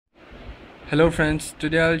Hello friends,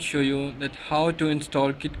 today I'll show you that how to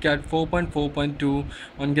install Kitkat 4.4.2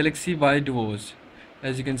 on Galaxy Y Duos.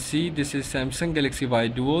 As you can see, this is Samsung Galaxy Y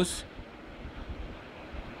Duos.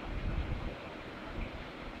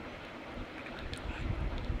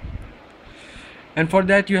 And for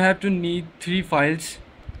that you have to need three files: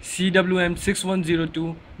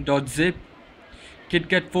 cwm6102.zip,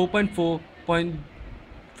 Kitkat 4.4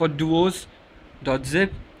 for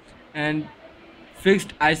duos.zip, and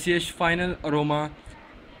fixed ICH final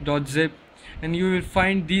aroma.zip. And you will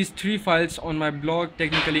find these three files on my blog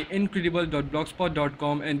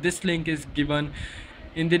technicallyincredible.blogspot.com, and this link is given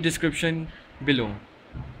in the description below.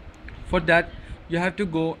 For that you have to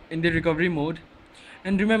go in the recovery mode,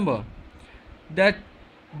 and remember that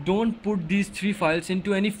don't put these three files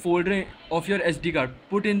into any folder of your SD card.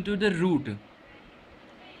 Put into the root.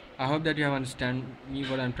 I hope that you have understand me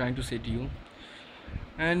what I'm trying to say to you.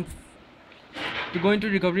 And to go into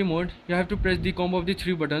recovery mode, you have to press the combo of the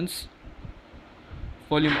three buttons: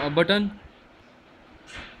 volume up button,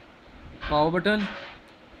 power button,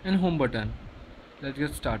 and home button. Let's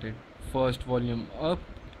get started. First, volume up,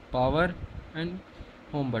 power, and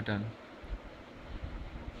home button.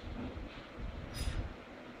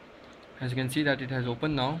 As you can see that it has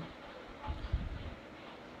opened now.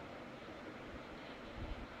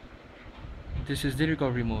 This is the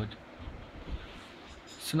recovery mode.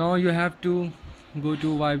 So now you have to go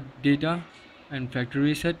to wipe data and factory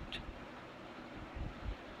reset.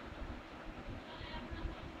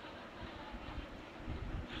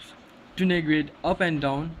 To navigate up and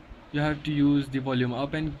down, you have to use the volume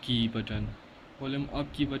up and key button, volume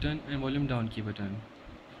up key button, and volume down key button.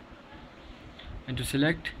 And to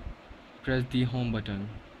select, press the home button.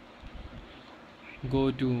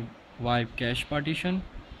 Go to wipe cache partition.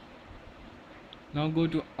 Now go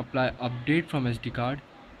to apply update from SD card.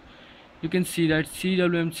 You can see that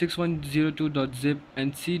cwm6102.zip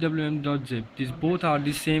and cwm.zip, these both are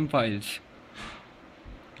the same files.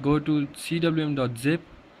 Go to cwm.zip,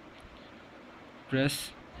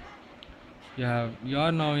 press. You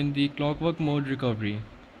are now in the clockwork mode recovery.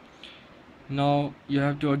 Now you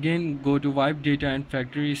have to again go to wipe data and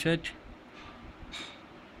factory reset.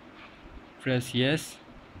 Press yes.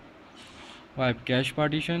 Wipe cache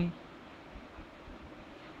partition.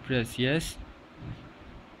 Press yes.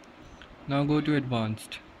 Now go to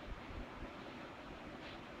advanced.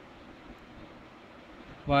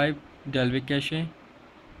 Wipe Dalvik cache.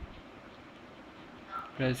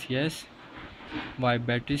 Press yes. Wipe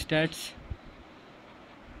battery stats.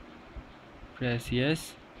 Press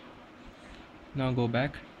yes. Now go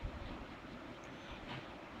back.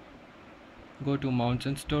 Go to mounts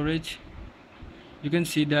and storage. You can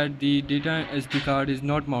see that the data SD card is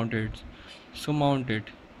not mounted, so mount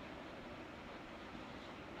it.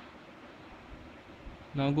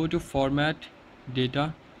 Now go to format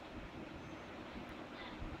data.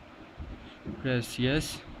 Press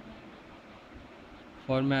yes.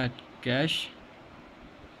 Format cache.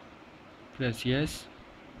 Press yes.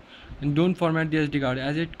 And don't format the SD card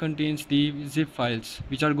as it contains the zip files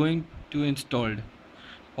which are going to installed.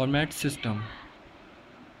 Format system.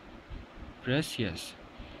 Press yes.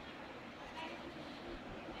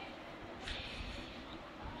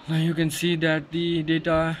 Now you can see that the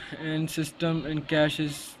data and system and cache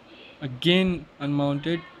is again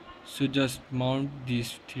unmounted, so just mount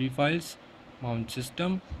these three files: mount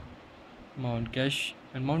system, mount cache,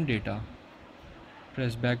 and mount data.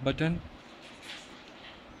 Press back button.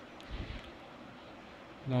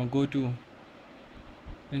 Now go to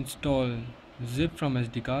install zip from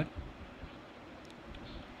SD card.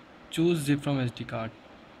 Choose zip from SD card.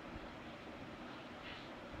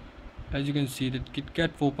 As you can see that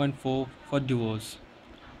Kitkat 4.4 for duos.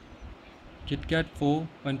 Kitkat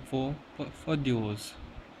 4.4 for duos.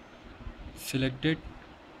 Select it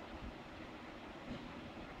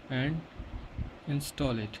and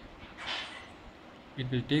install it.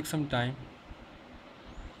 It will take some time.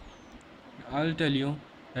 I'll tell you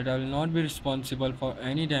that I will not be responsible for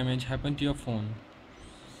any damage happen to your phone,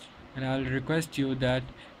 and I'll request you that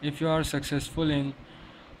if you are successful in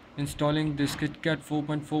installing this Kitkat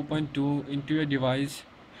 4.4.2 into your device,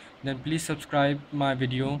 then please subscribe my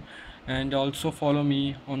video and also follow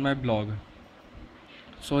me on my blog,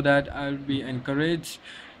 so that I'll be encouraged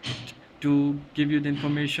to give you the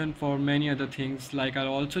information for many other things. Like I'll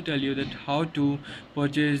also tell you that how to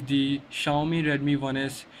purchase the Xiaomi Redmi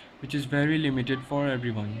 1S, which is very limited for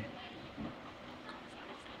everyone,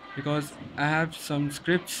 because I have some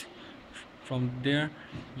scripts. From there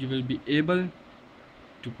you will be able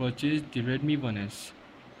to purchase the Redmi 1S.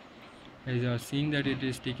 As you are seeing that it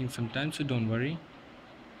is taking some time, so don't worry.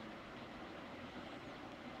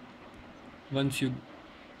 once you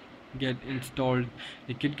get installed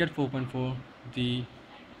the KitKat 4.4, the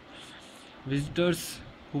visitors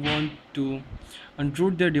who want to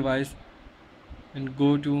unroot their device and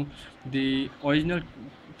go to the original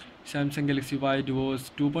Samsung Galaxy Y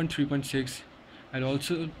Duos 2.3.6, I'll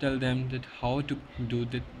also tell them that how to do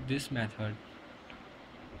this method.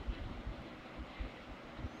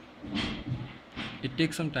 It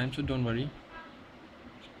takes some time, so don't worry.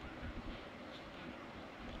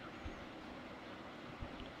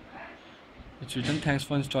 It's written thanks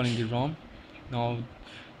for installing the ROM. Now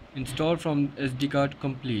install from SD card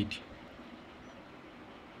complete.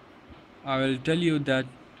 I will tell you that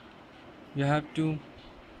you have to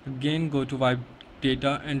again go to wipe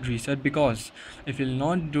data and reset, because if you'll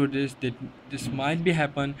not do this, this might be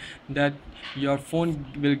happen that your phone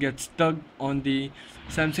will get stuck on the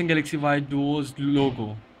Samsung Galaxy Y Duo's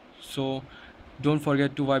logo. So don't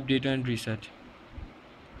forget to wipe data and reset.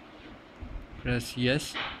 Press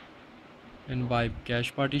yes and wipe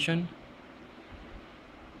cache partition.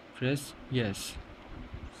 Press yes.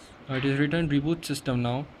 Now it is written reboot system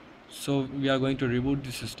now, so we are going to reboot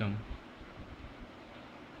the system.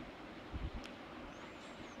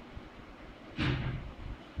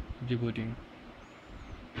 Rebooting.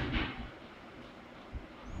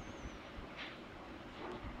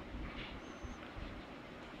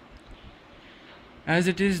 As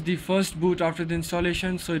it is the first boot after the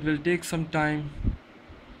installation, so it will take some time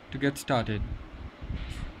to get started.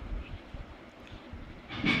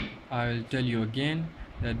 I will tell you again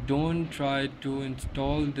that don't try to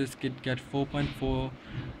install this KitKat 4.4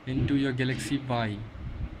 into your Galaxy Y.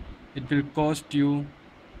 It will cost you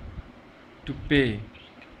to pay,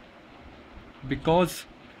 because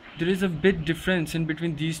there is a big difference in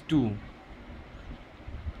between these two.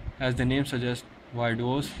 As the name suggests, Y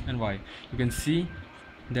Duos and Y. You can see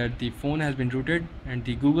that the phone has been rooted and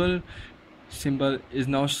the Google symbol is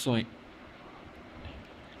now showing.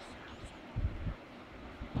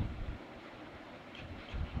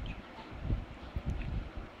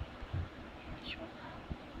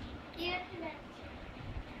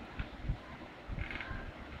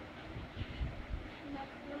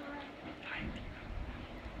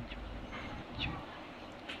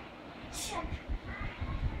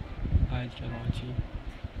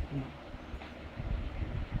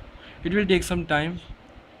 It will take some time.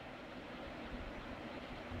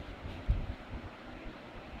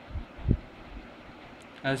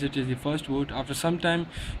 As it is the first boot, after some time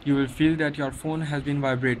you will feel that your phone has been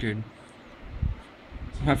vibrated.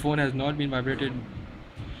 My phone has not been vibrated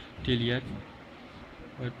till yet,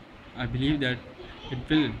 but I believe that it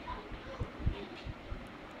will.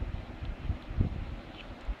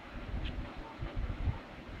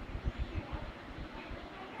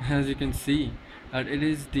 As you can see that it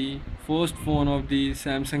is the first phone of the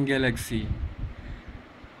Samsung Galaxy,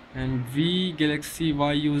 and we Galaxy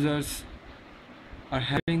Y users are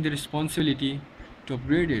having the responsibility to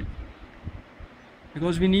upgrade it,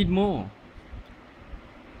 because we need more.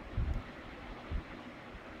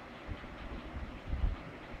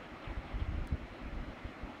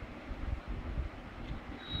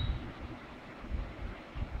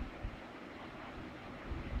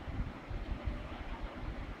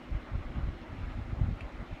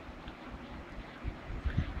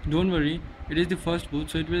 Don't worry, it is the first boot,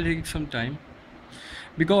 so it will take some time.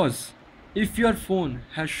 Because if your phone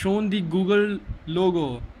has shown the Google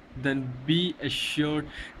logo, then be assured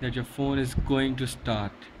that your phone is going to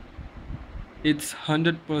start. It's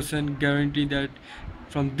 100% guarantee that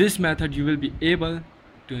from this method you will be able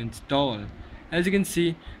to install. As you can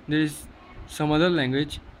see, there is some other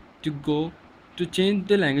language. To change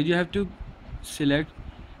the language, you have to select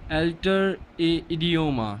alter a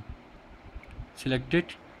idioma. Select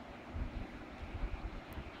it.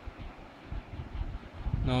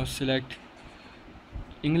 Now select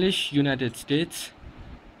English United States.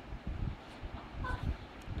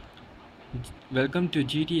 Welcome to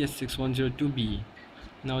GTS 6102B.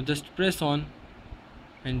 Now just press on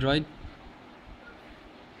Android.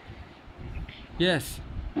 Yes.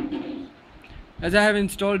 As I have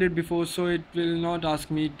installed it before, so it will not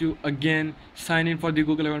ask me to again sign in for the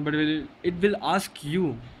Google account, but it will ask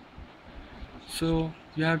you. So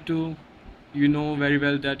you have to, very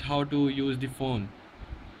well that how to use the phone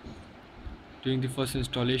during the first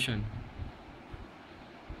installation.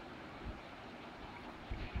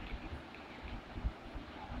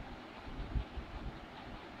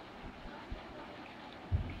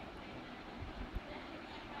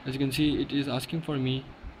 As you can see, it is asking for me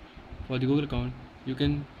for the Google account. You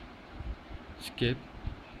can skip.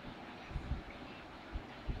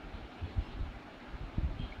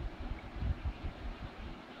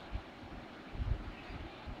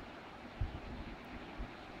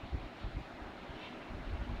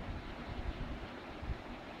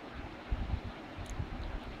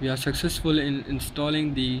 We are successful in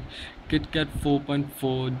installing the Kitkat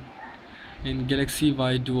 4.4 in Galaxy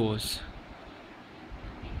Y Duos.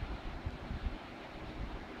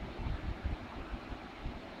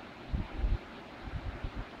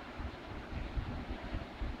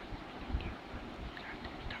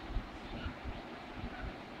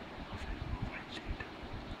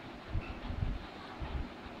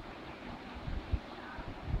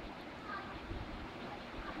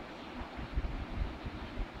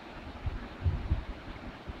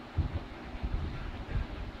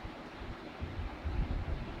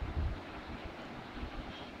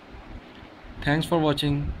 Thanks for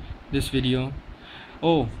watching this video.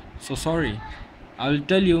 Oh, so sorry. I'll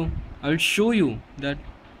show you that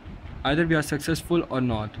either we are successful or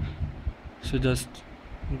not. So just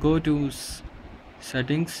go to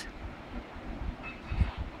settings.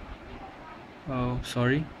 Oh,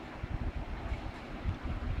 sorry.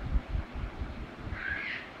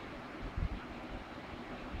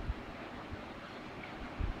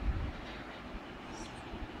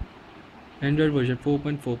 Android version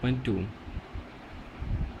 4.4.2.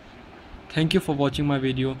 Thank you for watching my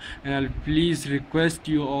video, and I'll please request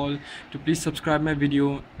you all to please subscribe my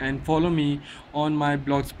video and follow me on my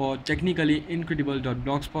blogspot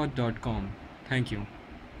technicallyincredible.blogspot.com. Thank you.